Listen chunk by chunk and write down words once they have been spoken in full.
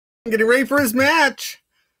Getting ready for his match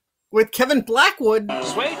with Kevin Blackwood.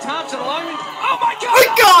 Suede Thompson along with... Oh my God! My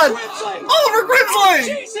God! Oliver Grimsly!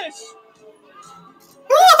 Jesus!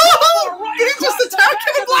 Did he just attack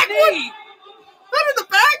Kevin Blackwood? Not in the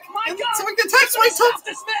back? My God! Someone can attack Suede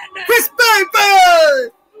Thompson. Chris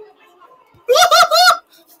Baby!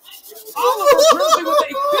 Oliver Grimsly with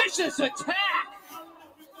a vicious attack!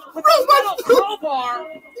 With a little crowbar!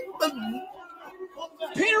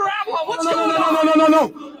 Peter Apple, what's going on? No.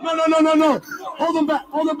 Hold him back.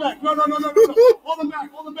 No. Hold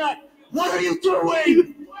him back. What are you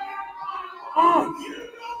doing?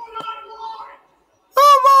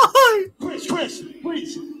 Oh my! Chris,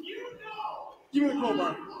 please. Give me the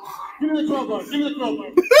crowbar. Take the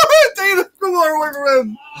crowbar away from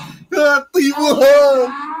him. Leave him alone.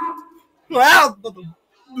 Wow.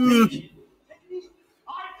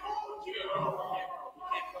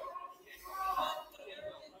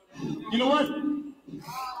 You know what?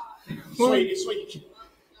 Sweet.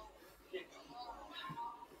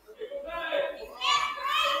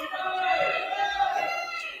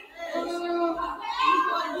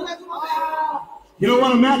 You know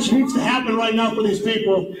what? A match needs to happen right now for these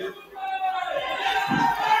people.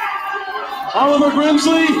 Oliver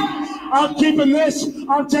Grimsly, I'm keeping this.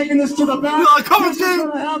 I'm taking this to the back. This is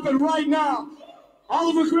going to happen right now.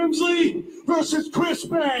 Oliver Grimsly versus Chris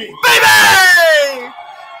Bay. Baby!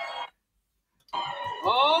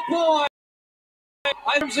 Oh boy!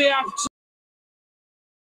 Grimsly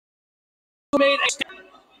made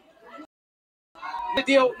a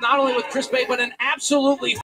deal not only with Chris Bay, but an absolutely